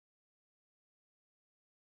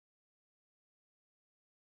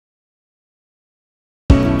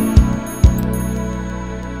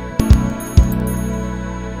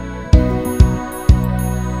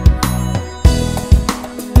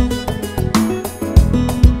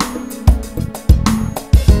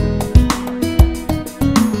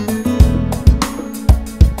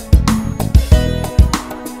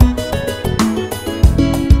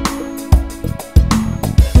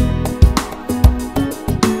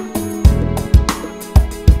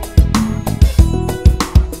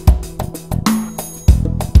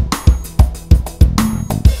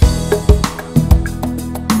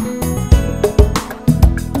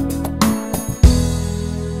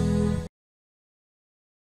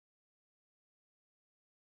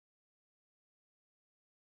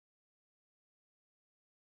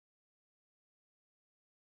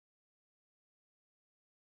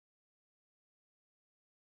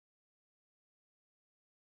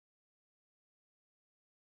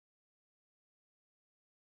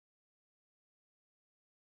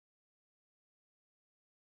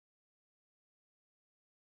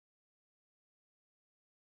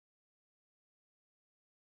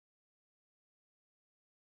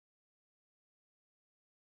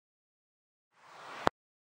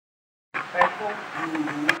council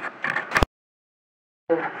meeting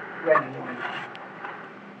regularly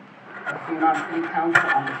of Fremont City Council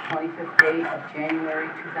on the 25th day of January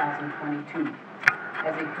 2022.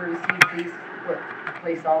 As a courtesy, please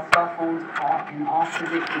place all cell phones in off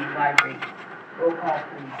position and vibrate. Roll call,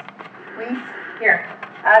 please. Weiss? Here.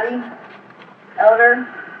 Addie? Elder?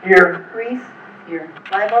 Here. Reese? Here.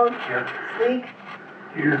 Leibold? Here. Sleek?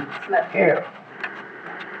 Here. Smith? Here.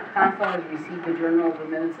 Council has received the journal of the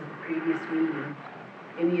minutes of the previous meeting.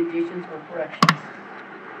 Any additions or corrections?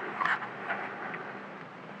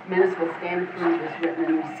 Minutes will stand approved as written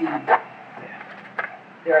and received.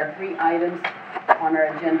 There are 3 items on our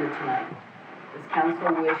agenda tonight. Does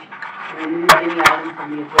council wish to remove any item from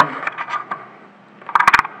the agenda?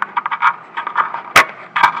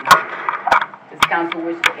 Does council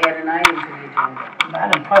wish to add an item to the agenda?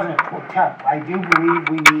 Madam President Pro Tem, I do believe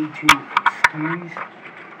we need to excuse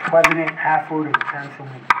President Hafford and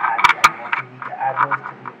Councilman Addy. I don't know if we need to add those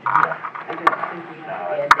to the agenda. I don't think we have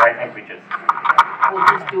to add that. I think we just... We'll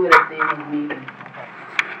just do it at the end of the meeting.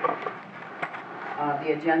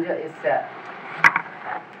 The agenda is set.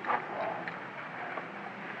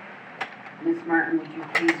 Ms. Martin, would you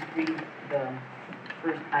please read the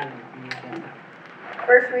first item on the agenda?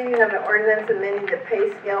 First reading of an ordinance amending the pay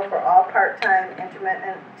scale for all part-time,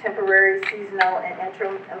 intermittent, temporary, seasonal, and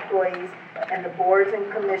interim employees and the boards and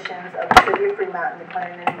commissions of the City of Fremont and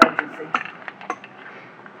declaring an emergency.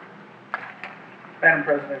 Madam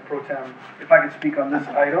President Pro Tem, if I could speak on this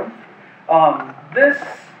item. This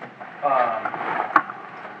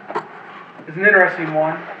is an interesting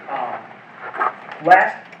one.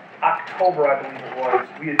 Last October, I believe it was,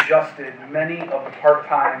 we adjusted many of the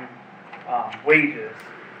part-time wages,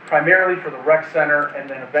 primarily for the rec center, and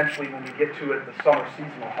then eventually when we get to it, the summer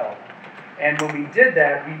seasonal help. And when we did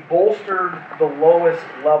that, we bolstered the lowest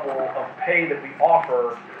level of pay that we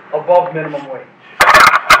offer above minimum wage.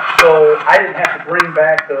 So I didn't have to bring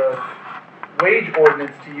back the wage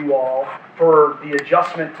ordinance to you all for the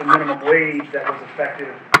adjustment to minimum wage that was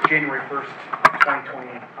effective January 1st,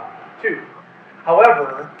 2022.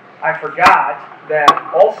 However, I forgot that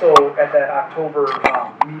also at that October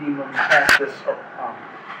meeting when we passed this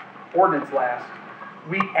ordinance last,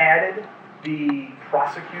 we added the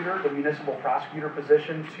prosecutor, the municipal prosecutor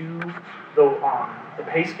position to the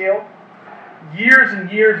pay scale. Years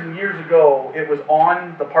and years and years ago, it was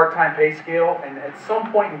on the part-time pay scale, and at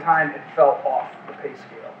some point in time, it fell off the pay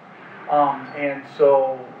scale. And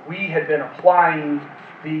so we had been applying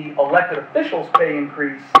the elected officials' pay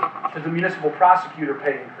increase to the municipal prosecutor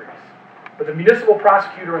pay increase. But the municipal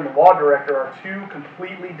prosecutor and the law director are 2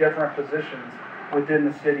 completely different positions within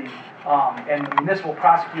the city, and the municipal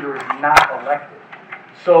prosecutor is not elected.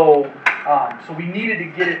 So, so we needed to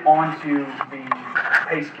get it onto the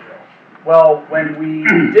pay scale. Well, when we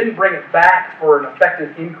didn't bring it back for an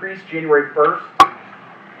effective increase January 1st,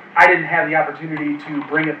 I didn't have the opportunity to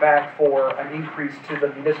bring it back for an increase to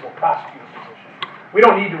the municipal prosecutor position. We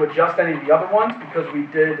don't need to adjust any of the other ones because we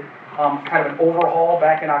did kind of an overhaul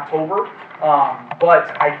back in October,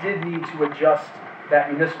 but I did need to adjust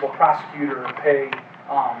that municipal prosecutor pay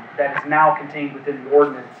that is now contained within the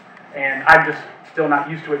ordinance, and I'm just still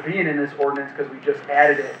not used to it being in this ordinance because we just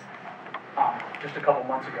added it just a couple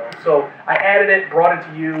months ago. So I added it, brought it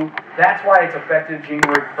to you. That's why it's effective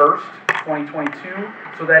January 1st, 2022,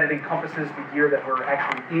 so that it encompasses the year that we're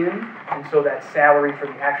actually in, and so that salary for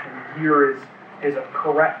the actual year is a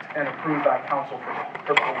correct and approved by council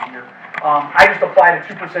for the whole year. I just applied a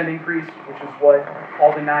 2% increase, which is what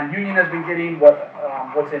all the non-union has been getting,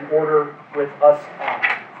 what's in order with us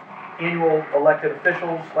annual elected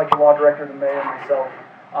officials, like the law director, the mayor, and myself.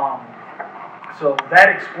 So that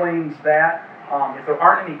explains that. If there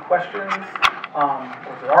aren't any questions, or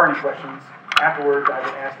if there are any questions, afterwards I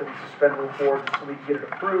would ask that we suspend Rule 4 so we can get it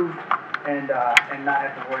approved and not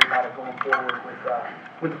have to worry about it going forward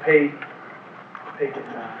with the payroll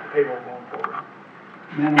going forward.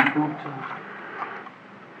 Madam Pro Tem,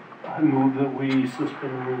 I move that we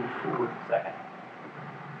suspend Rule 4. Second.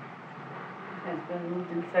 It has been moved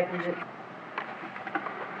and seconded.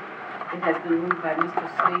 It has been moved by Mr.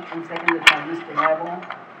 Sleek and seconded by Mr. Leibold.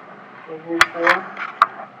 For Rule 4. Roll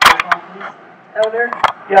call, please. Elder?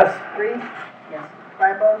 Yes. Reese? Yes.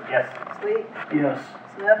 Leibold? Yes. Sleek? Yes.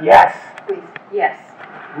 Smith? Yes. Weiss? Yes.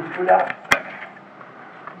 Move to adopt.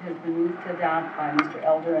 It has been moved to adopt by Mr.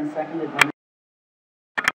 Elder and seconded by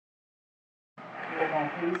Roll call,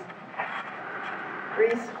 please.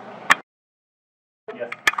 Reese?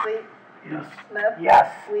 Yes. Sleek? Yes. Smith? Yes.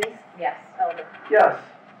 Weiss? Yes. Elder? Yes.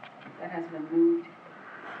 That has been moved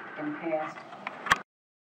and passed.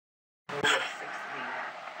 Rule of 6B.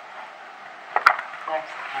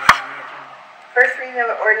 Next item on the agenda. First reading of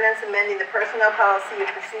an ordinance amending the personnel policy and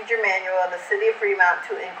procedure manual of the City of Fremont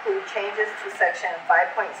to include changes to section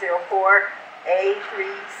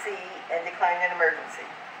 5.04A3C and declaring an emergency.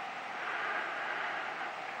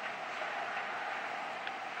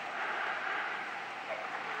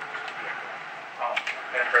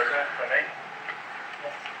 Madam President, if I may.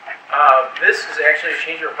 This is actually a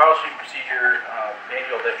change of policy and procedure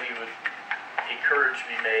manual that we would encourage to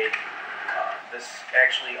be made. This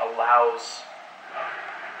actually allows,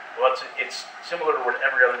 well, it's similar to what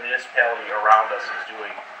every other municipality around us is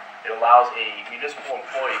doing. It allows a municipal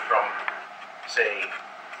employee from, say,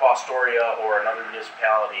 Fostoria or another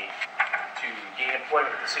municipality to gain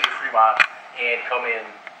employment with the City of Fremont and come in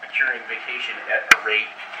accruing vacation at a rate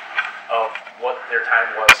of what their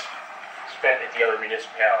time was spent at the other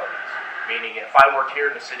municipalities. Meaning, if I worked here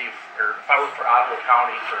in the city, or if I worked for Ottawa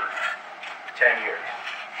County for 10 years,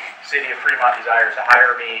 City of Fremont desires to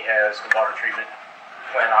hire me as the water treatment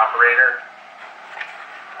plant operator,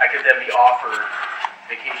 I could then be offered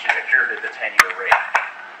vacation accrued at the 10-year rate.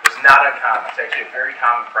 It's not uncommon. It's actually a very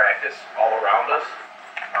common practice all around us.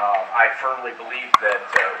 I firmly believe that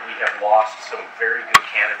we have lost some very good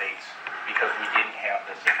candidates because we didn't have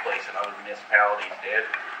this in place and other municipalities did.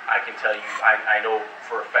 I can tell you, I know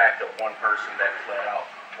for a fact that one person that flat out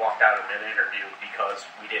walked out of an interview because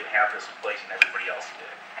we didn't have this in place and everybody else did.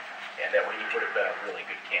 And that he would have been a really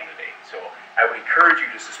good candidate. So I would encourage you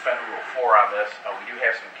to suspend Rule 4 on this. We do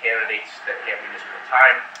have some candidates that have municipal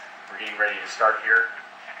time. We're getting ready to start here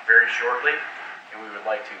very shortly, and we would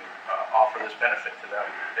like to offer this benefit to them.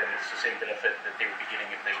 And it's the same benefit that they would be getting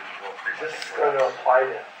if they would be going through. Is this going to apply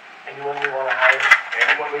to anyone we want to hire?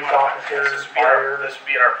 Anyone we Police want to officers, this fire? would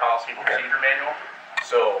be in our policy and procedure manual.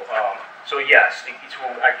 So, yes, I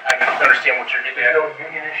can understand what you're getting at. There's no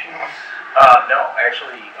union issues? No,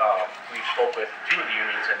 actually, we spoke with two of the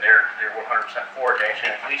unions, and they're 100% for it.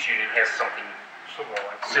 Actually, the police union has something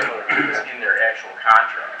similar to this in their actual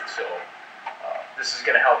contract. So, this is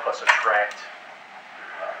going to help us attract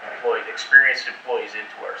experienced employees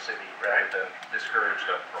into our city, rather than discourage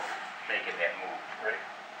them from making that move. Right.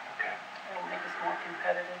 Okay. It'll make us more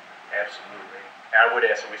competitive. Absolutely. And I would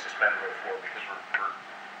ask that we suspend Rule 4 because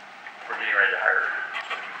we're getting ready to hire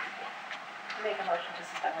some new people. Make a motion to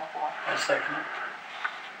suspend Rule 4. I second it.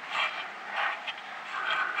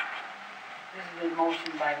 This has been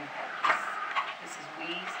motioned by Mrs.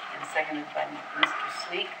 Wees and seconded by Mr.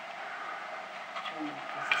 Sleek to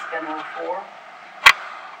suspend Rule 4.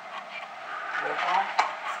 Roll call.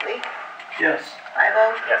 Sleek? Yes.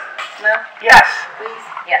 Bible? Yes. Smith? Yes. Wees?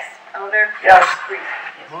 Yes. Elder? Yes. Reed?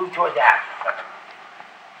 Move to adapt.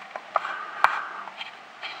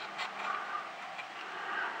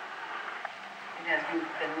 It has been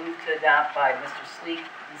moved to adopt by Mr. Sleek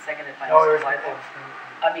and seconded by No, Mr. there's Weigel.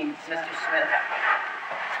 Mr. Smith.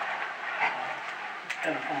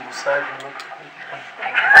 Kind of from the side and look.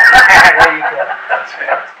 There you go.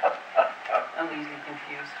 I'm easily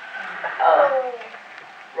confused.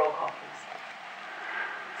 Roll call, please.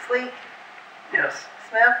 Sleek? Yes.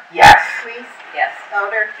 Smith? Yes. Wees? Yes.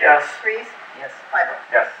 Elder? Yes. Reed? Yes. Bible?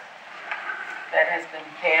 Yes. That has been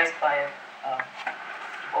passed by a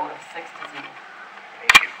vote of 6-0.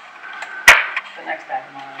 Thank you. The next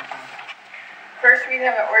item on our agenda. First reading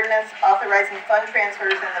of an ordinance authorizing fund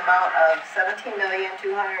transfers in the amount of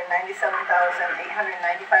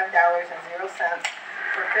 $17,297,895.00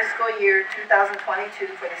 for fiscal year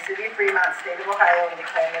 2022 for the City of Fremont, State of Ohio, and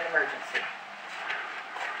declaring an emergency.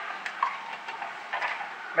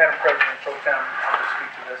 Madam President, Pro Tem, I'll just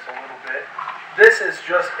speak to this a little bit. This is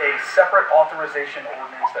just a separate authorization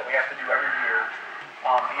ordinance that we have to do every year.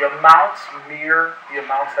 The amounts mirror the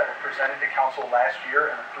amounts that were presented to council last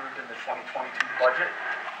year and approved in the 2022 budget.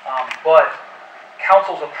 But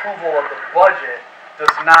council's approval of the budget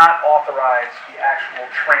does not authorize the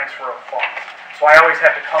actual transfer of funds. So I always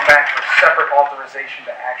have to come back for separate authorization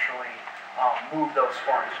to actually move those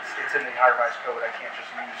funds. It's in the revised code. I can't just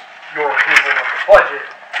use your approval of the budget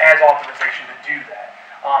as authorization to do that.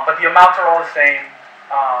 But the amounts are all the same.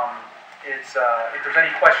 If there's any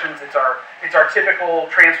questions, it's our typical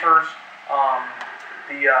transfers.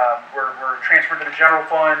 We're transferred to the general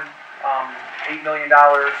fund, $8 million,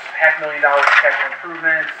 $500,000 capital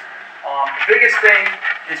improvements. The biggest thing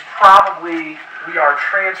is probably we are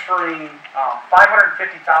transferring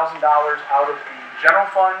 $550,000 out of the general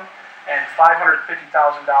fund and $550,000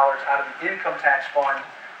 out of the income tax fund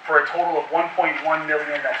for a total of $1.1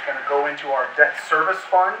 million that's going to go into our debt service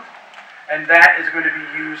fund. And that is going to be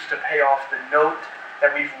used to pay off the note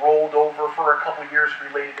that we've rolled over for a couple years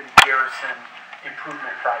related to the Garrison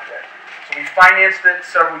improvement project. So we financed it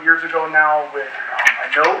several years ago now with a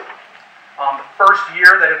note. The first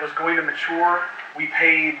year that it was going to mature, we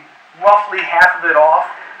paid roughly half of it off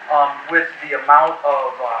with the amount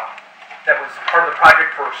of that was part of the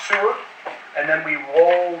project for sewer, and then we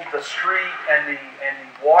rolled the street and the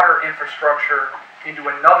water infrastructure into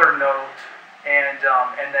another note, and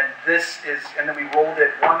then we rolled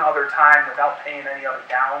it one other time without paying any of it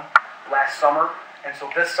down last summer, and so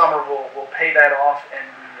this summer we'll pay that off, and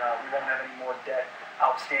we won't have any more debt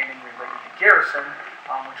outstanding related to Garrison,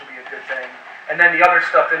 which will be a good thing. And then the other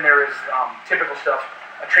stuff in there is typical stuff,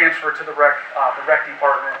 a transfer to the rec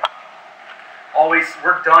department. Always,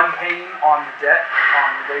 we're done paying on the debt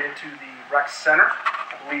related to the rec center.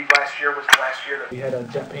 I believe last year was the last year that we had a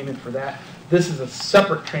debt payment for that. This is a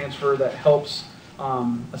separate transfer that helps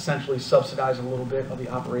essentially subsidize a little bit of the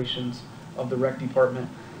operations of the rec department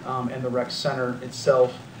and the rec center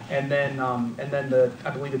itself. And then I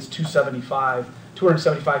believe it's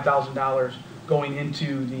 $275,000 going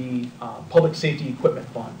into the public safety equipment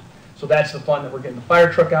fund. So that's the fund that we're getting the fire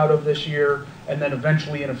truck out of this year, and then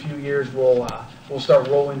eventually in a few years we'll start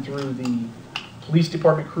rolling through the police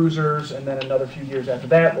department cruisers, and then another few years after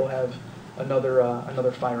that we'll have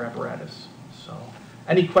another fire apparatus. So,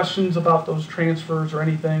 any questions about those transfers or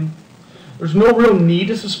anything? There's no real need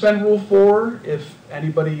to suspend Rule 4 if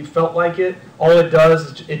anybody felt like it. All it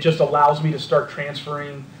does is it just allows me to start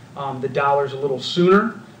transferring the dollars a little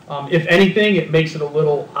sooner. If anything, it makes it a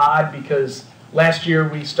little odd because last year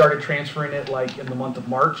we started transferring it like in the month of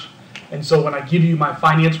March. And so when I give you my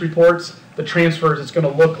finance reports, the transfers, it's going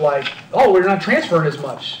to look like, oh, we're not transferring as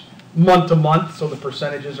much month to month, so the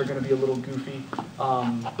percentages are going to be a little goofy.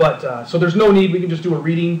 So there's no need, we can just do a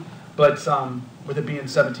reading, but with it being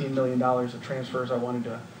 $17 million of transfers, I wanted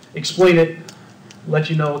to explain it, let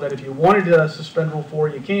you know that if you wanted to suspend Rule 4,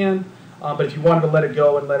 you can, but if you wanted to let it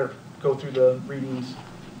go and let it go through the readings,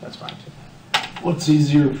 that's fine too. What's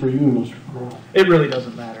easier for you, Mr. Crowe? It really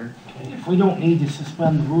doesn't matter. If we don't need to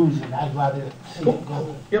suspend the rules, then I'd rather see it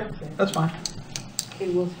go. Yep, that's fine. Okay,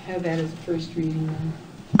 we'll have that as a first reading then.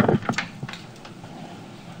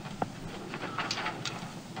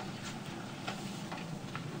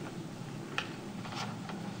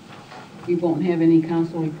 We won't have any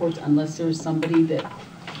council reports unless there's somebody that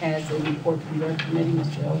has a report from their committee,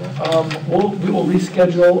 Mr. Elder. We will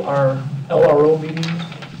reschedule our LRO meeting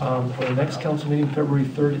for the next council meeting, February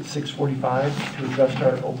 3rd at 6:45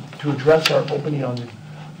 to address our opening on the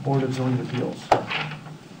Board of Zoning Appeals.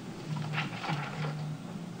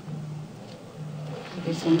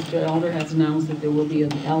 Okay, so Mr. Elder has announced that there will be an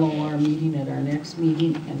LOR meeting at our next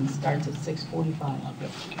meeting and it starts at 6:45.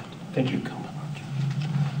 Thank you.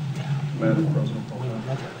 Madam President,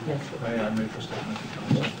 Yes, sir. may I make a statement to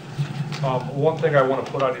council? One thing I want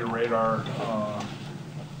to put on your radar,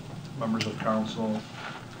 members of council,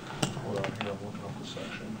 hold on here, I'm looking up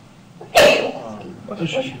the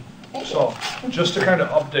section. So, just to kind of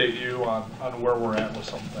update you on where we're at with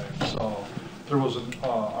some things. So, there was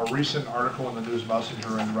a recent article in the News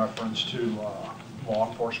Messenger in reference to law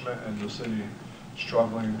enforcement and the city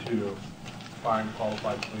struggling to find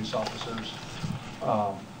qualified police officers.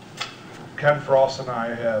 Ken Frost and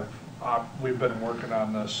I have, we've been working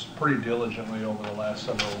on this pretty diligently over the last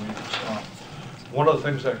several weeks. One of the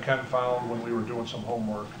things that Ken found when we were doing some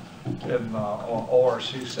homework in the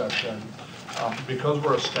ORC section, because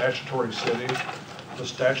we're a statutory city, the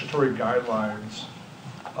statutory guidelines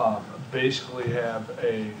basically have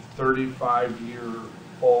a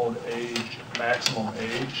 35-year-old age, maximum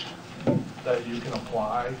age, that you can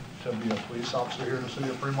apply to be a police officer here in the city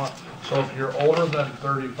of Fremont. So if you're older than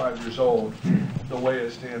 35 years old, the way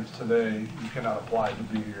it stands today, you cannot apply to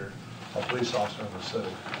be here a police officer in the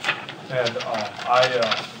city. And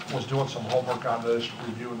I was doing some homework on this,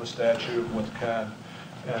 reviewing the statute with Ken,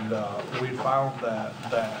 and we found that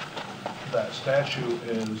statute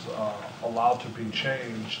is allowed to be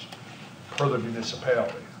changed per the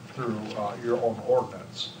municipality through your own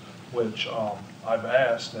ordinance, which I've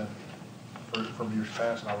asked and from years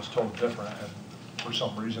past, and I was told different, and for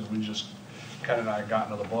some reason we just, Ken and I got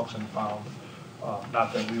into the books and found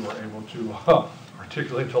not that we were able to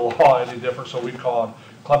articulate the law any different, so we called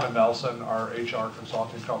Clement Nelson, our HR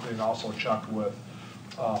consulting company, and also checked with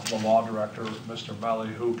the law director, Mr. Melly,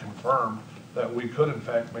 who confirmed that we could in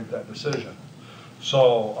fact make that decision.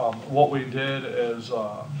 So what we did is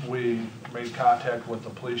we made contact with the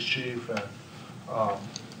police chief and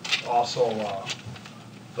also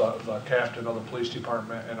the captain of the police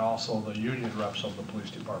department and also the union reps of the police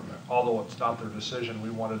department. Although it's not their decision, we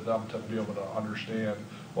wanted them to be able to understand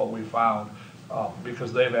what we found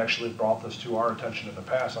because they've actually brought this to our attention in the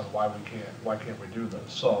past on why can't we do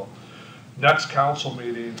this. So next council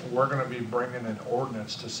meeting, we're gonna be bringing an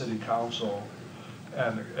ordinance to city council,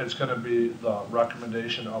 and it's gonna be the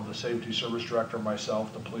recommendation of the safety service director,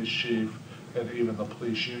 myself, the police chief, and even the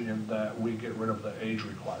police union, that we get rid of the age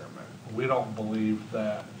requirement. We don't believe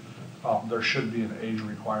that there should be an age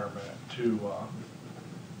requirement to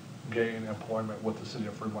gain employment with the city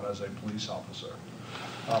of Fremont as a police officer.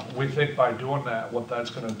 We think by doing that, what that's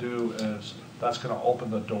gonna do is, that's gonna open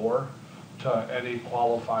the door to any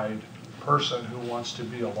qualified person who wants to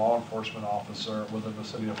be a law enforcement officer within the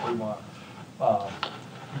city of Fremont,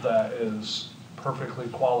 that is perfectly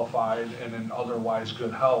qualified and in otherwise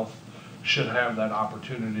good health, should have that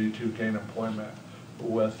opportunity to gain employment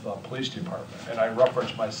with the police department. And I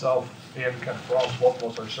reference myself and Ken Frost, both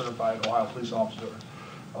of us are certified Ohio police officer.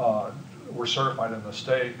 We're certified in the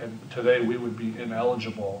state, and today we would be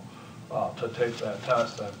ineligible to take that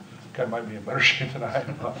test. And Ken might be in better shape than I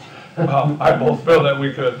am, but I both feel that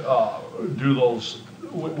we could do those,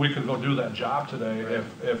 we could go do that job today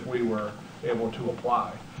if we were able to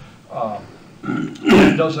apply.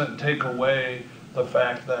 It doesn't take away the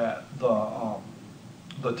fact that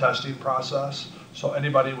the testing process, so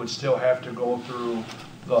anybody would still have to go through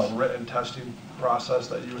the written testing process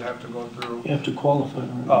that you would have to go through. You have to qualify.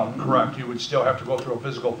 Correct. You would still have to go through a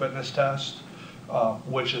physical fitness test,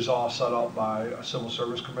 which is all set up by a Civil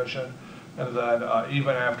Service Commission. And then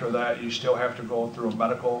even after that, you still have to go through a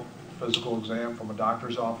medical physical exam from a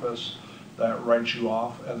doctor's office that writes you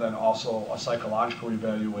off, and then also a psychological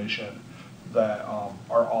evaluation that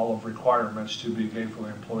are all of requirements to be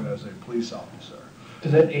gainfully employed as a police officer.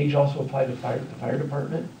 Does that age also apply to the fire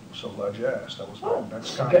department? So glad you asked. That was my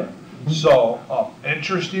next comment. Okay. So,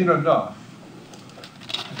 interesting enough,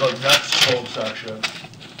 the next code section,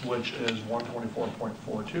 which is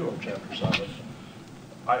 124.42 of Chapter 7,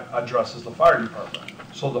 addresses the fire department.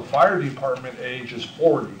 So the fire department age is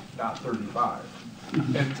 40, not 35.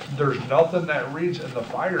 And there's nothing that reads in the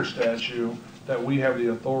fire statute that we have the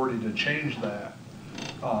authority to change that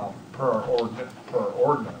per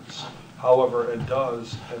ordinance. However, it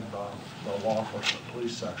does in the law enforcement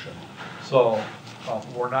police section. So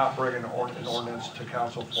we're not bringing an ordinance to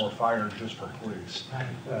council for fire, just for police.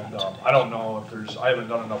 And I don't know if there's, I haven't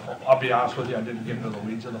done enough, I'll be honest with you, I didn't get into the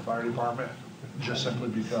weeds of the fire department, just simply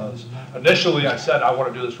because initially I said I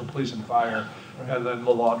want to do this for police and fire, and then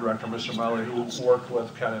the law director, Mr. Melly, who worked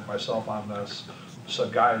with Ken and myself on this,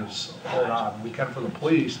 said, guys, hold on, we can for the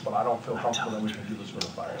police, but I don't feel comfortable that we can do this for the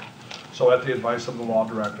fire. So at the advice of the law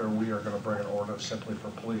director, we are going to bring an ordinance simply for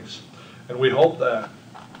police. And we hope that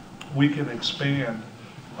we can expand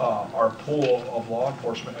our pool of law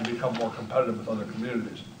enforcement and become more competitive with other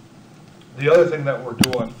communities. The other thing that we're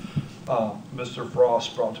doing, Mr.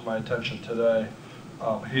 Frost brought to my attention today,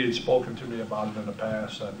 he had spoken to me about it in the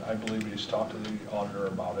past, and I believe he's talked to the auditor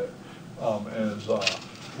about it, is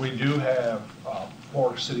we do have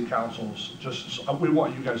 4 city councils, we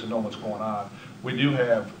want you guys to know what's going on. We do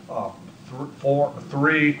have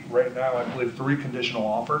three right now, I believe 3 conditional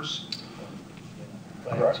offers.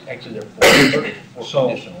 Correct. Actually, there are 4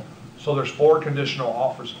 conditional. So there's 4 conditional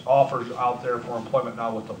offers out there for employment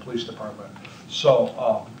now with the police department.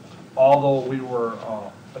 So although we were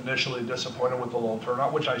initially disappointed with the low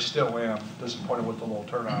turnout, which I still am disappointed with the low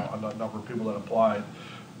turnout on the number of people that applied,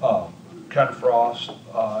 Ken Frost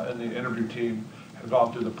and the interview team have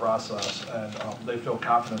gone through the process, and they feel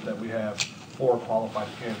confident that we have 4 qualified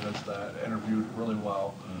candidates that interviewed really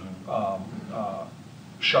well.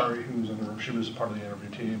 Shari, who's in the room, she was part of the interview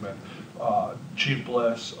team, and Chief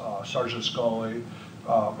Bliss, Sergeant Scully,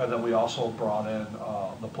 and then we also brought in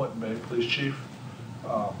the Clinton Bay Police Chief,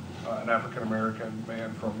 an African-American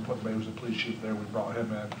man from Clinton Bay who was the police chief there. We brought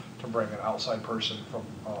him in to bring an outside person from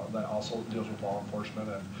that also deals with law enforcement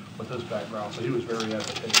and with his background. So he was very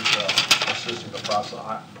advantageous assisting the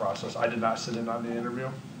process. I did not sit in on the interview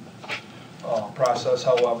process,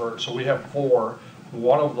 however, so we have 4.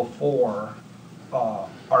 One of the 4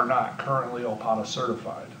 are not currently OPATA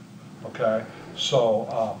certified, okay?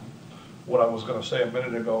 So what I was gonna say a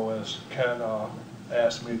minute ago is Ken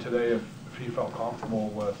asked me today if he felt comfortable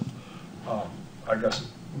with, I guess,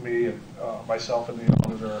 me and myself and the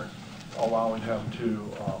auditor allowing him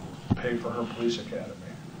to pay for her police academy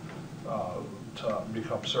to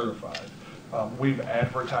become certified. We've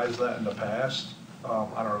advertised that in the past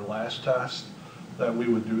on our last test that we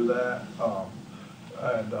would do that,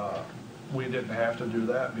 and we didn't have to do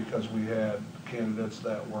that because we had candidates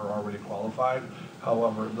that were already qualified.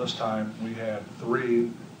 However, this time we had 3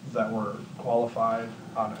 that were qualified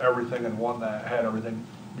on everything and 1 that had everything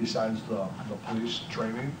besides the police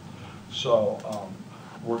training. So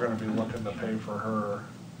we're going to be looking to pay for her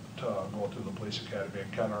to go through the police academy,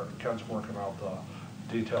 and Ken's working out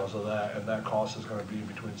the details of that, and that cost is gonna be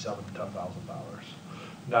between $7,000 and $10,000.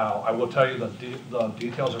 Now, I will tell you that the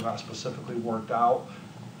details are not specifically worked out,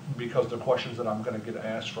 because the questions that I'm gonna get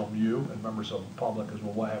asked from you and members of the public is,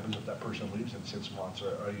 well, what happens if that person leaves in 6 months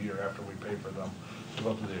or a year after we pay for them to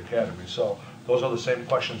go through the academy? So those are the same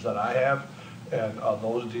questions that I have, and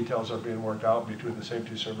those details are being worked out between the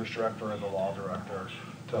safety service director and the law director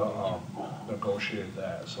to negotiate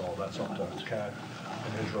that. So that's up to Ken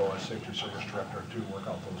and his role as safety service director to work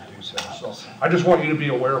out those details. So I just want you to be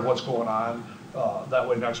aware of what's going on. That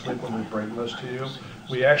way next week when we bring this to you,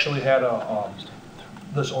 we actually had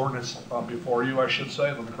this ordinance before you, I should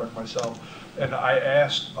say, let me correct myself, and I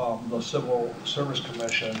asked the Civil Service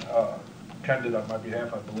Commission, Ken did on my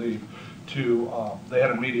behalf, I believe, they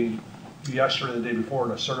had a meeting yesterday, the day before,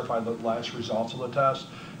 to certify the last results of the test,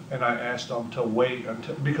 and I asked them to wait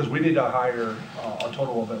until, because we need to hire a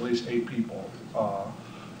total of at least 8 people,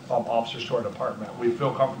 officers to our department. We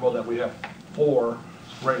feel comfortable that we have 4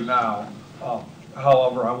 right now.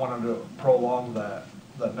 However, I wanted to prolong that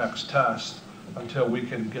next test until we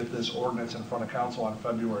can get this ordinance in front of council on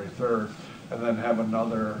February 3rd, and then have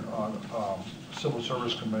another Civil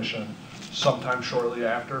Service Commission sometime shortly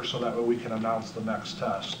after, so that way we can announce the next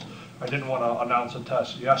test. I didn't want to announce a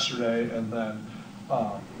test yesterday, and then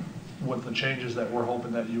with the changes that we're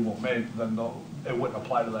hoping that you will make, then it wouldn't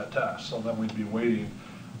apply to that test. So then we'd be waiting,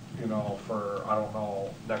 for, I don't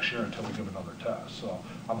know, next year until we give another test. So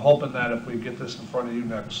I'm hoping that if we get this in front of you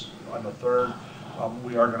on the 3rd,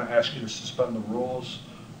 we are going to ask you to suspend the rules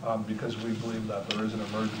because we believe that there is an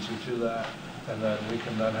emergency to that, and then we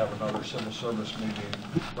can then have another civil service meeting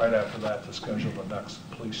right after that to schedule the next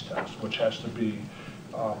police test, which has to be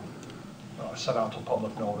sent out to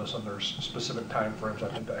public notice, and there's specific time frames. I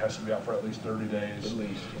think that has to be out for at least 30 days, at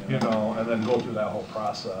least, and then go through that whole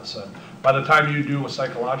process. And by the time you do a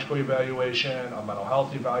psychological evaluation, a mental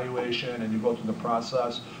health evaluation, and you go through the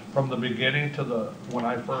process from the beginning to when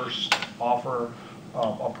I first offer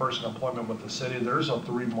a person employment with the city, there's a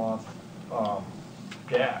 3-month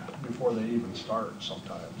gap before they even start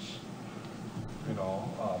sometimes.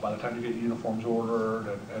 By the time you get uniforms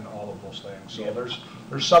ordered and all of those things. So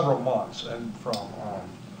there's several months, and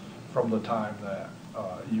from the time that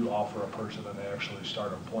you offer a person and they actually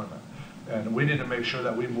start employment. And we need to make sure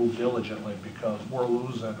that we move diligently, because we're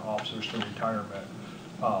losing officers to retirement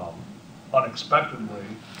unexpectedly,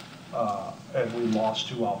 and we lost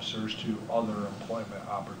 2 officers to other employment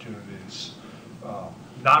opportunities.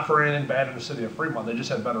 Not for anything bad in the city of Fremont, they just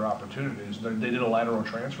had better opportunities. They did a lateral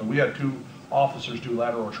transfer. We had 2 officers do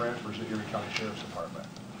lateral transfers at Erie County Sheriff's Department.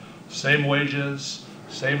 Same wages,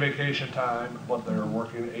 same vacation time, but they're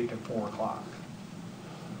working 8 to 4 o'clock.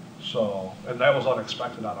 So, and that was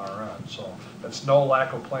unexpected on our end. So it's no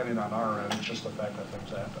lack of planning on our end, it's just the fact that things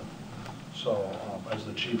happen. So as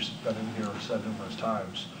the chief's been in here and said numerous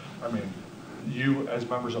times, I mean, you as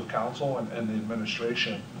members of council and the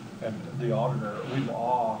administration and the auditor, we've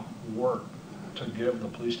all worked to give the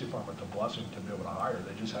police department the blessing to be able to hire.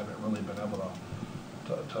 They just haven't really been able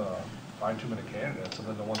to find too many candidates. And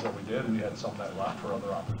then the ones that we did, we had some that left for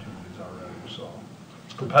other opportunities already. So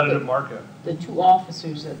it's a competitive market. The 2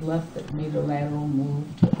 officers that left that made a lateral move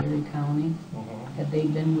to Erie County, had they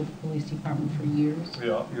been with the police department for years?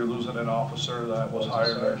 Yeah, you're losing an officer that was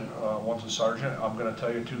hired, one's a sergeant. I'm going to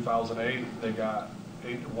tell you, 2008, they got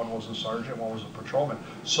 8, one was a sergeant, one was a patrolman.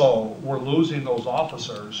 So we're losing those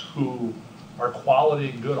officers who are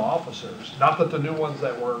quality, good officers. Not that the new ones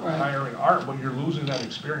that we're hiring aren't, but you're losing that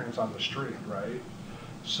experience on the street, right?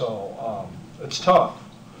 So it's tough,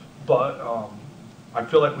 but I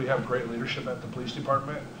feel like we have great leadership at the police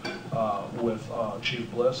department with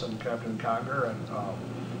Chief Bliss and Captain Conger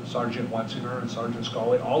and Sergeant Wensinger and Sergeant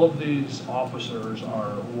Scully. All of these officers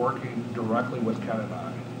are working directly with Ken and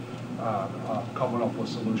I. Coming up with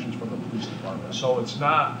solutions for the police department. So it's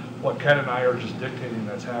not what Ken and I are just dictating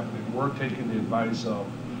that's happening. We're taking the advice of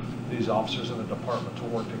these officers in the department to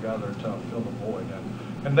work together to fill the void.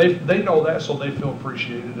 And they know that, so they feel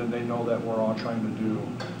appreciated, and they know that we're all trying to do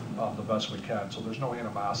the best we can. So there's no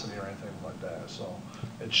animosity or anything like that. So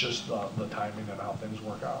it's just the timing and how things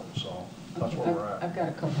work out. So that's where we're at. I've got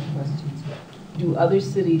a couple of questions. Do other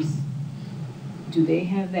cities, do they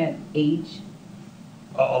have that age?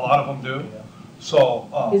 A lot of them do. Yeah.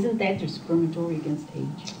 So Isn't that discriminatory against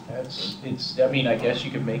age? I mean, I guess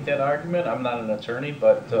you could make that argument. I'm not an attorney,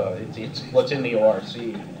 but it's what's in the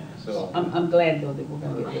ORC. So I'm glad though that we're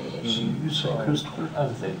going to get rid of it. You said, Christopher,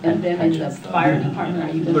 And then in the fire department,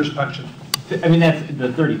 are you going there's to? pension. I mean, that's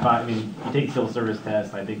the 35, I mean, you take civil service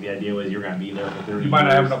test, I think the idea was you're gonna be there for 30 years. You might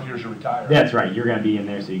not have enough years to retire. That's right, you're gonna be in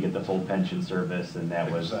there so you get the full pension service, and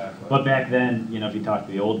that was. Exactly. But back then, you know, if you talk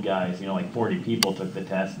to the old guys, you know, like 40 people took the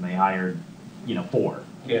test and they hired, you know, 4.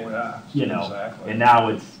 Yeah, You know, exactly. and now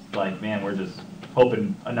it's like, man, we're just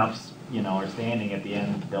hoping enough, you know, are standing at the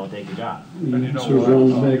end, they'll take a job. And you know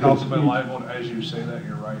what, Councilman Liveland, as you say that,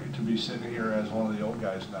 you're right, to be sitting here as one of the old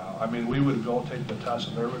guys now. I mean, we would go take the test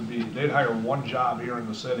and there would be, they'd hire one job here in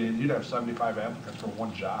the city and you'd have 75 applicants for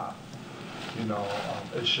one job. You know,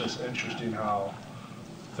 it's just interesting how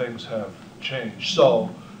things have changed.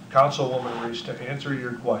 So, Councilwoman Reese, to answer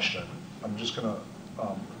your question, I'm just gonna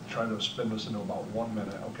try to spin this into about 1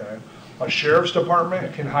 minute, okay? A sheriff's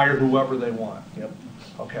department can hire whoever they want. Yep.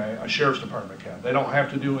 Okay, a sheriff's department can. They don't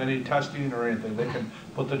have to do any testing or anything. They can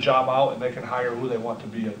put the job out and they can hire who they want to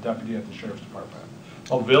be a deputy at the sheriff's department.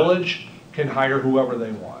 A village can hire whoever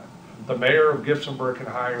they want. The mayor of Gibsonburg can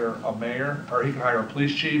hire a mayor, or he can hire a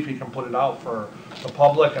police chief. He can put it out for the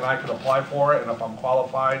public and I can apply for it. And if I'm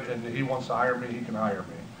qualified and he wants to hire me, he can hire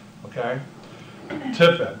me, okay?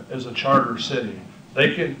 Tiffin is a charter city.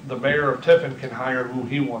 The mayor of Tiffin can hire who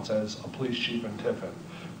he wants as a police chief in Tiffin.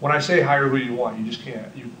 When I say hire who you want, you just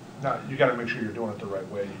can't, you gotta make sure you're doing it the right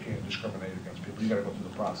way. You can't discriminate against people. You gotta go through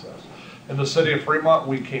the process. In the city of Fremont,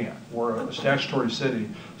 we can't. We're a statutory city,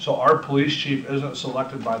 so our police chief isn't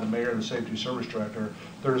selected by the mayor or the safety service director.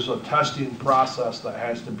 There's a testing process that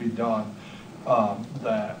has to be done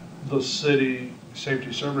that the city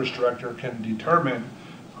safety service director can determine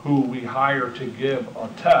who we hire to give a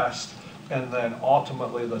test, and then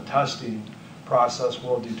ultimately the testing process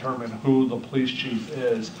will determine who the police chief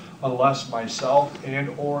is, unless myself and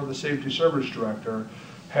or the safety service director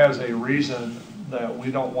has a reason that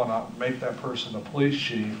we don't want to make that person a police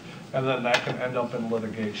chief, and then that can end up in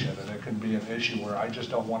litigation, and it can be an issue where I just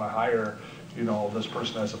don't want to hire, you know, this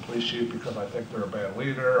person as a police chief because I think they're a bad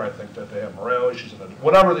leader, I think that they have morale issues,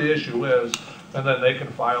 whatever the issue is, and then they can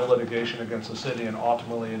file litigation against the city, and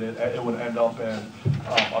ultimately it would end up in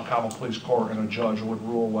a common police court, and a judge would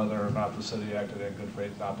rule whether or not the city acted in good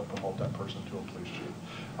faith not to promote that person to a police chief.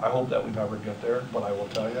 I hope that we never get there, but I will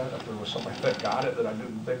tell you, if there was somebody that got it that I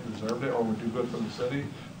didn't think deserved it or would do good for the city,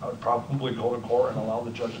 I would probably go to court and allow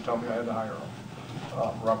the judge to tell me I had to hire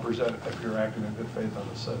them. Represent if you're acting in good faith on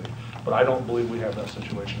the city. But I don't believe we have that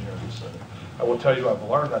situation here in the city. I will tell you, I've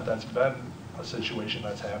learned that that's been a situation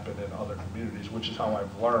that's happened in other communities, which is how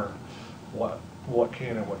I've learned what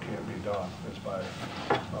can and what can't be done, is by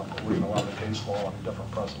reading a lot of the case law and different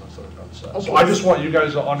precedents that have been set. Okay. So I just want you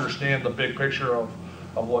guys to understand the big picture of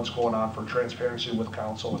what's going on for transparency with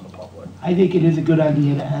council and the public. I think it is a good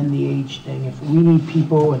idea to end the age thing. If we need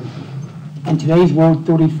people, and in today's world,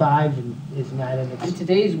 35 is not an In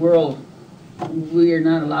today's world, we are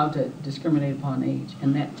not allowed to discriminate upon age,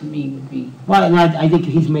 and that to me would be. Well, and I think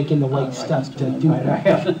he's making the right stuff to do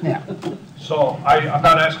that. Yeah. So I'm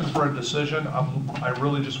not asking for a decision. I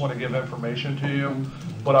really just want to give information to you.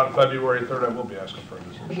 But on February 3rd, I will be asking for a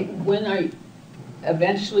decision. When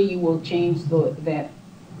eventually you will change the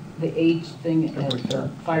age thing at the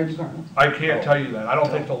fire department? I can't tell you that. I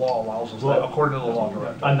don't think the law allows us that, according to the law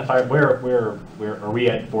director. On the fire, where are we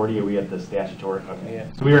at 40? Are we at the statutory? Okay. Yeah.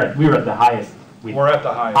 So we were at the highest. We're at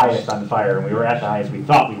the highest on the fire, and we were at the highest we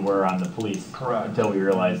thought we were on the police. Correct. Until we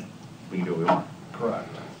realized we can do what we want. Correct.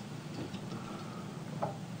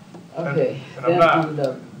 Okay. And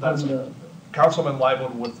that's Councilman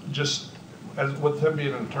Liveland, with him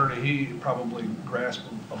being an attorney, he probably grasped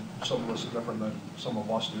some of this different than some of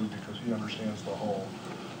us do, because he understands the whole,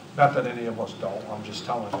 not that any of us don't, I'm just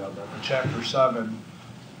telling you that the Chapter 7,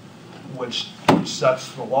 which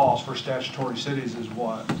sets the laws for statutory cities, is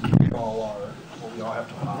what we all have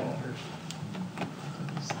to follow.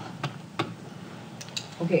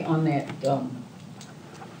 Okay, on that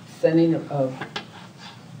sending of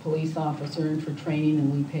police officer in for training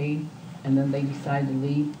and we pay, and then they decide to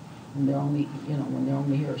leave, and they're only, when they're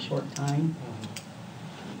only here a short time.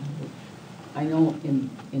 I know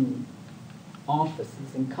in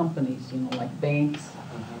offices and companies, like banks,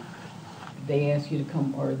 they ask you to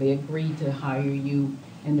come, or they agree to hire you,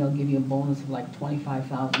 and they'll give you a bonus of like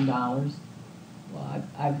 $25,000. Well,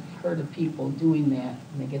 I've heard of people doing that,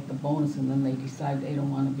 and they get the bonus, and then they decide they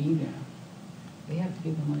don't want to be there. They have to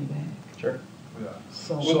give the money back. Sure. Yeah.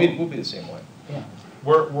 So we'll be the same way. Yeah.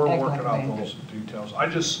 We're working out those details.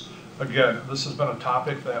 Again, this has been a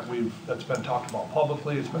topic that's been talked about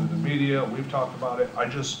publicly. It's been in the media. We've talked about it. I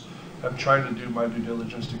just am trying to do my due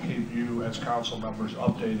diligence to keep you as council members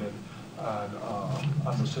updated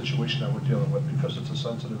on the situation that we're dealing with, because it's a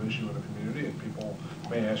sensitive issue in the community and people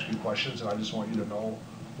may ask you questions, and I just want you to know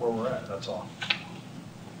where we're at, that's all.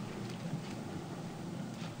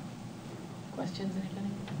 Questions,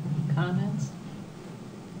 anybody? Comments?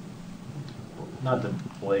 Not to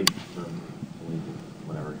blame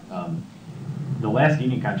whatever. The last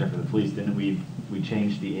union contract for the police, didn't we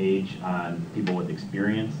change the age on people with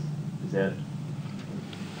experience? Is that?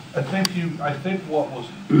 I think what was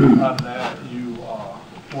on that, you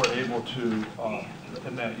were able to,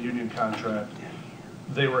 in that union contract,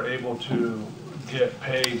 they were able to get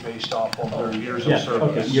paid based off of their years of service.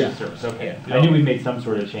 Okay, years of service, okay. Yeah. I knew we made some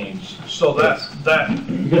sort of change. So that.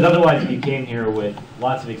 Because otherwise, if you came here with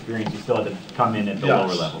lots of experience, you still had to come in at the Yes.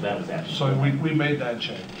 lower level. That was actually. So we made that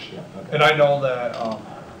change. Yeah, okay. And I know that,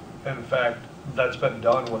 in fact, that's been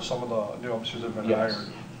done with some of the new officers that have been Yes. hired,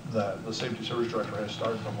 that the safety service director has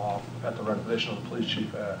started them off at the recommendation of the police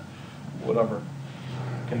chief at whatever.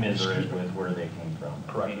 Commensurate with where they came from.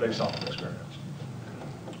 Correct, based off of experience.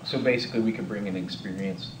 So basically, we could bring in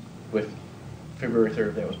experience with February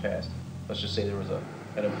 3rd that was passed. Let's just say there was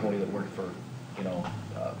an employee that worked for,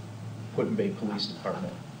 Put-in Bay Police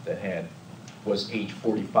Department that was age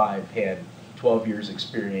 45, had 12 years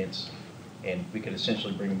experience, and we could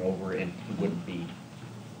essentially bring him over and he wouldn't be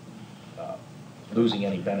losing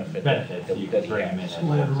any benefit. Benefits, that you that could he bring him had.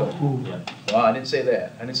 in. So- Yeah. Well, I didn't say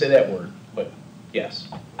that. I didn't say that word, but yes.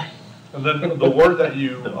 And then the word that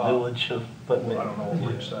you, The village of I don't know what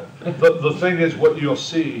word you said. The thing is, what you'll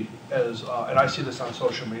see is, and I see this on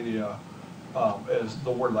social media, is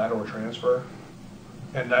the word lateral transfer.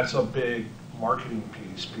 And that's a big marketing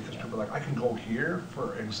piece because people are like, I can go here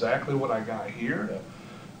for exactly what I got here.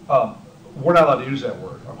 We're not allowed to use that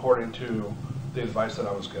word according to the advice that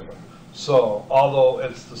I was given. So although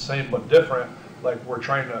it's the same but different, like we're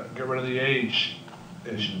trying to get rid of the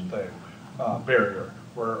age-ish thing, barrier.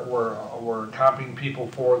 We're comping people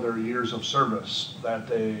for their years of service that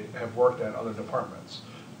they have worked at other departments.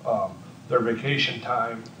 Their vacation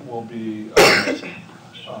time will be,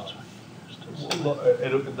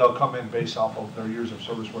 they'll come in based off of their years of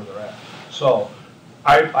service where they're at. So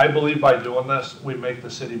I believe by doing this, we make the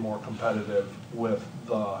city more competitive with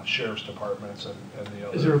the sheriff's departments and the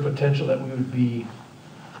other. Is there a potential that we would be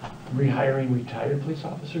rehiring retired police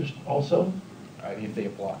officers also? If they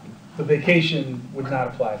apply. The vacation would not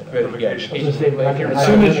apply to them. The vacation. I was gonna say, we're not gonna As hire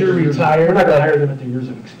soon them as at you're their years of- retired, We're not gonna then- hire them at their years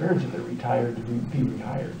of experience if they're retired to be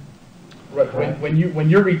rehired. Right, when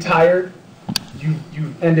you're retired, you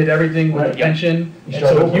ended everything with Right. the pension, You and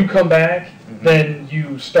start so if you over. come back, then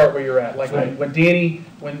you start where you're at. Like Right. when Danny,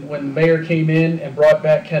 when the mayor came in and brought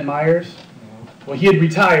back Ken Myers, well, he had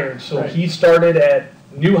retired, so Right. he started at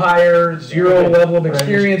new hire, zero Right. level of Right.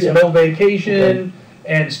 experience, Yeah. no vacation,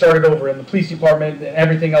 and started over in the police department, and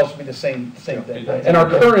everything else would be the same thing. Right. And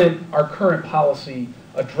our current policy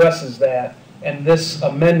addresses that, and this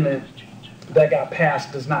amendment that got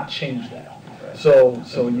passed does not change that. So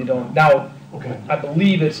you don't, now, Okay. I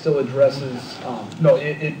believe it still addresses,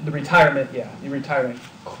 the retirement, the retirement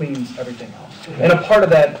cleans everything else. And a part of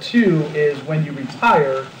that too is when you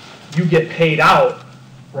retire, you get paid out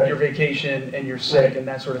Right. your vacation and your sick Right. and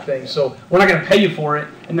that sort of thing. So we're not gonna pay you for it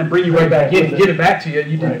and then bring you right back in and give it back to you,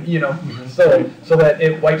 Right. so that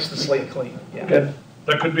it wipes the slate clean, yeah. Good.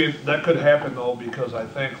 That could happen though, because I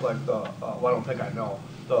think like I don't think I know,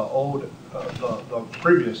 the old, the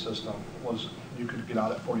previous system was you could get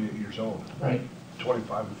out at 48 years old. Right.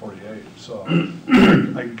 25 and 48. So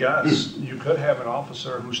I guess you could have an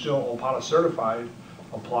officer who's still OPATA certified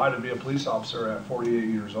apply to be a police officer at 48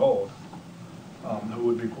 years old,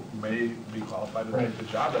 who may be qualified to take the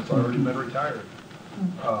job that's already been retired.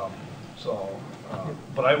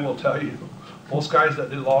 But I will tell you, most guys that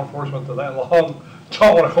did law enforcement for that long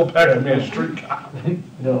don't want to go back and be a street cop.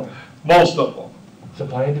 No. Most of them.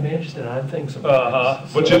 Supply and demand just an odd thing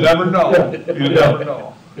sometimes. But you never know. Yeah. You never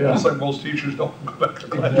know. Yeah. Just like most teachers don't go back to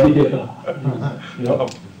class. Yeah.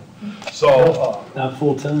 So, Not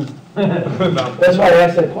full time. That's why I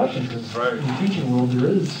asked that question, because Right. in the teaching world, there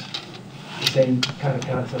is the same kind of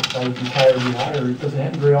concept, like retire, rehire. It doesn't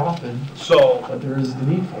happen very often, so, but there is the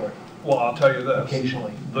need for it well, I'll tell you this.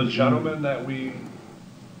 occasionally. The gentleman that we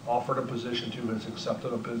offered a position to has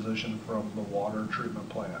accepted a position from the water treatment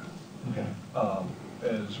plant. Okay.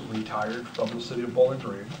 Is retired from the city of Bowling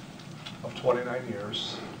Green of 29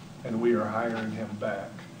 years, and we are hiring him back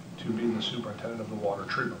to be the superintendent of the water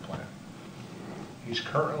treatment plant. He's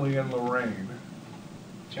currently in Lorraine,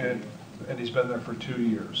 and he's been there for 2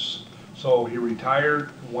 years. So he retired,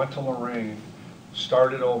 went to Lorraine,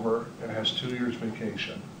 started over, and has 2 years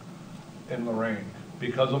vacation in Lorraine.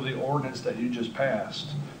 Because of the ordinance that you just passed,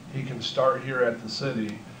 he can start here at the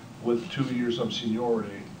city with 2 years of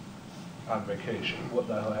seniority on vacation, what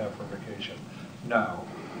they'll have for vacation. Now,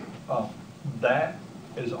 That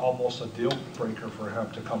is almost a deal breaker for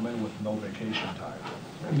him to come in with no vacation time.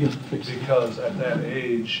 Because at that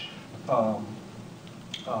age,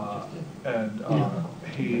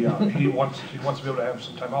 he wants to be able to have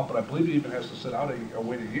some time off, but I believe he even has to sit out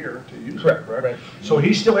wait a year to use it, correct? Right. So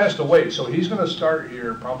he still has to wait, so he's gonna start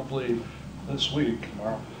here probably this week,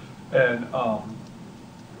 tomorrow, and,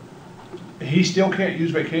 he still can't use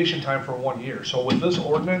vacation time for 1 year. So with this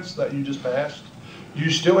ordinance that you just passed, you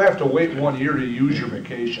still have to wait 1 year to use your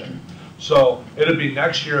vacation. So it'll be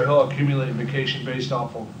next year he'll accumulate vacation based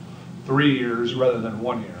off of 3 years rather than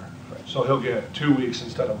 1 year. So he'll get 2 weeks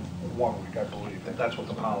instead of 1 week, I believe. That's what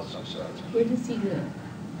the policy says. Where does he live?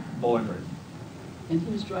 Bowling Green. And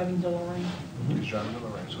who's driving to Lorraine? He's driving to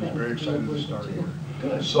Lorraine, so he's very excited to start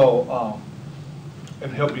here. So,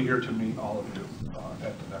 and he'll be here to meet all of you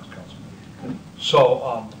at the next council meeting.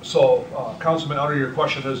 So, Councilman, under your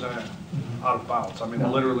question isn't out of bounds. I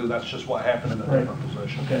mean, literally, that's just what happened in a different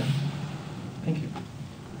position. Okay. Thank you.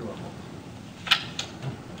 You're welcome.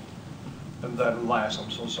 And then last, I'm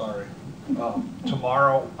so sorry.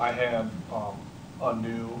 Tomorrow, I have a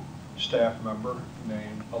new staff member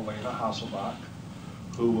named Elena Hasselbach,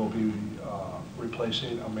 who will be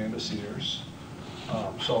replacing Amanda Sears.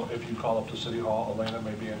 So if you call up the City Hall, Elena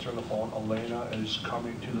may be answering the phone. Elena is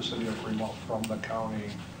coming to the City of Fremont from the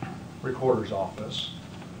County Recorder's Office,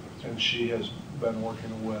 and she has been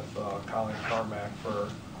working with Colleen Carmack for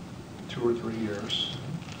 2 or 3 years.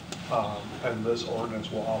 And this ordinance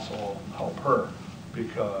will also help her,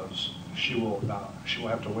 because she will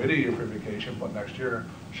have to wait a year for vacation, but next year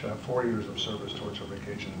she'll have 4 years of service towards her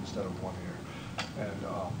vacation instead of 1 year. And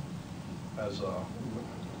as a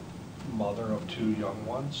mother of 2 young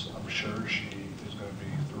ones, I'm sure she is going to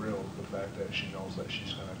be thrilled with the fact that she knows that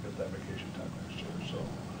she's going to get that vacation time next year. So,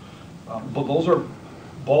 but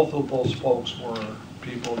both of those folks were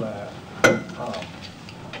people that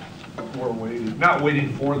were waiting, not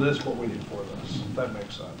waiting for this, but waiting for this, if that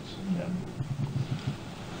makes sense. Yeah.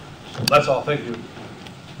 So that's all. Thank you.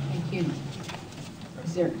 Thank you.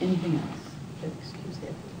 Is there anything else? Excuse me.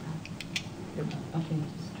 Okay.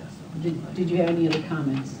 Did you have any other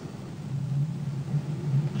comments?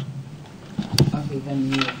 Okay,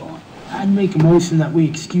 then you go on. I'd make a motion that we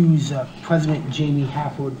excuse President Jamie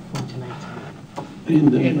Halford from tonight's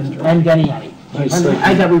meeting. And Denny Addy. I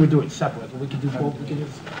thought we would do it separate, but we could do both. We could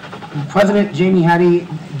just, President Jamie Halford,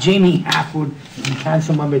 and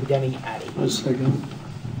Councilmember Denny Addy.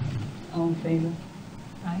 All in favor?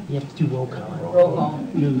 Aye. You have to do roll call. Roll call.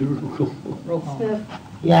 Roll call. Smith,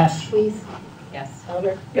 Yes. Please, Yes.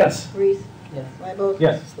 Elder, Yes. Reese, Yes. Leibold.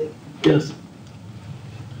 Yes. Sleep. Yes.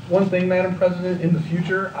 One thing, Madam President, in the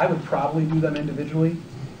future, I would probably do them individually,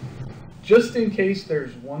 just in case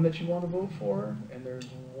there's one that you want to vote for and there's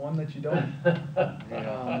one that you don't.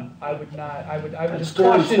 I would just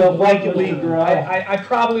caution blanketly. I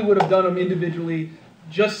probably would have done them individually,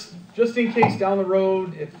 just in case down the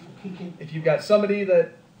road, if you've got somebody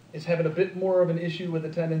that is having a bit more of an issue with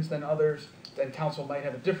attendance than others, then council might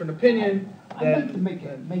have a different opinion. I'd like to make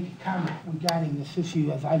a comment regarding this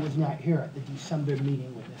issue, as I was not here at the December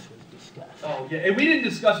meeting when this was discussed. Oh, yeah, and we didn't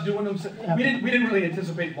discuss doing them, we didn't really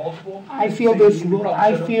anticipate multiple. I feel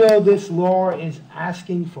this law is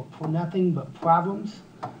asking for nothing but problems.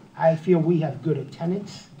 I feel we have good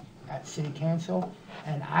attendance at city council,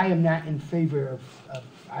 and I am not in favor of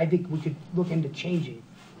I think we could look into changing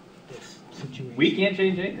this situation. We can't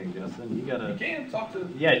change anything, Justin. You gotta. You can talk to.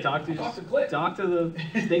 Talk to Cliff. Talk to the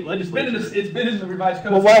state legislature. It's been in the revised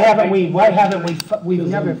code. Well, why haven't we? We've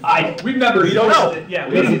never. We've never. We don't know. Yeah,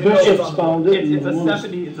 The bishops found it. It's a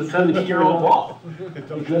 70-year-old law.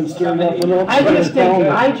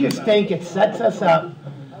 I just think it sets us up.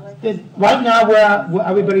 Right now, where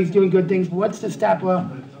everybody's doing good things. But what's to stop?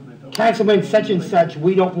 Councilman such and such,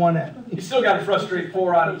 we don't want to. You still got to frustrate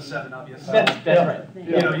 4 out of the 7 of you. So. That's right.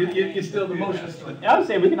 You know, you still the motion. I would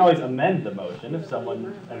say we can always amend the motion if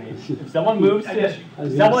someone moves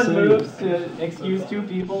to excuse 2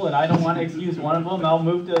 people and I don't want to excuse one of them, I'll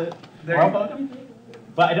move to vote them.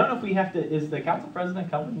 But I don't know if we have to. Is the council president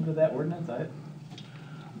coming to that ordinance?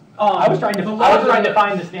 I was trying to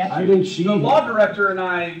find the statute. The law director and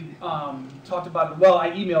I talked about it. Well, I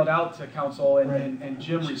emailed out to council and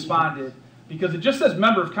Jim responded, because it just says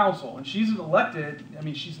member of council, and she's elected. I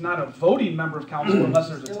mean, she's not a voting member of council unless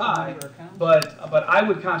there's a tie. But I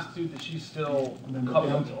would constitute that she's still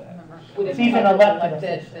covered. Would it even cover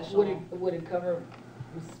elected would it cover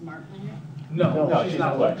Ms. Martin? No, she's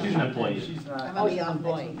not elected. She's an employee. She's not. Oh, she's an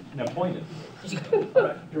employee. An appointed.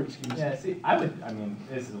 Yeah, see,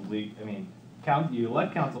 this is legal. I mean, you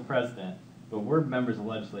elect council president, but we're members of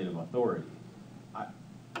legislative authority.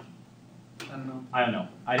 I don't know. I don't know.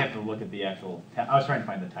 I'd have to look at the actual, I was trying to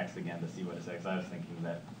find the text again to see what it says. I was thinking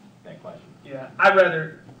that question. Yeah, I'd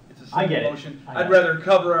rather, it's a I get simple it. motion. I I'd know. rather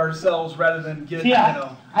cover ourselves rather than get, See, you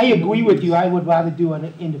know. I agree with you, I would rather do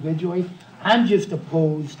it individually. I'm just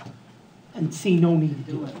opposed and see no need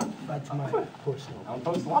to do it. That's my personal. I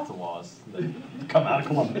oppose lots of laws that come out of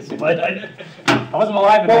Columbus, but I wasn't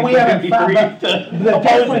alive in Well, we haven't, 1953 to the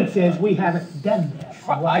oppose difference it. is we haven't done this.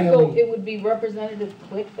 Why are So we? it would be Representative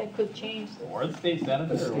Quick that could change this? Or the state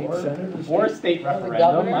senator, state or senator, a state Or the referendum.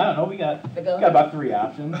 governor? I don't know, we got The governor? about 3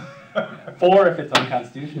 options. 4 if it's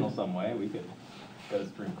unconstitutional some way, we could go to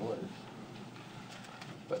Supreme Court.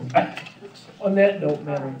 But On that note,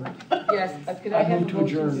 Madam, Yes, could I have a move to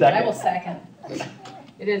motion? adjourn. I will second.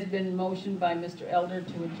 It has been motioned by Mr. Elder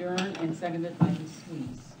to adjourn and seconded by Ms.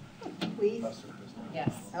 Swees. Please,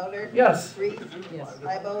 Yes. Elder? Yes. Reed? Yes.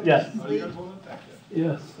 Libo? Yes. Lee?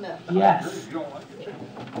 yes. Smith? Yes.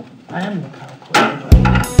 I am the kind of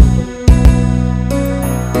person.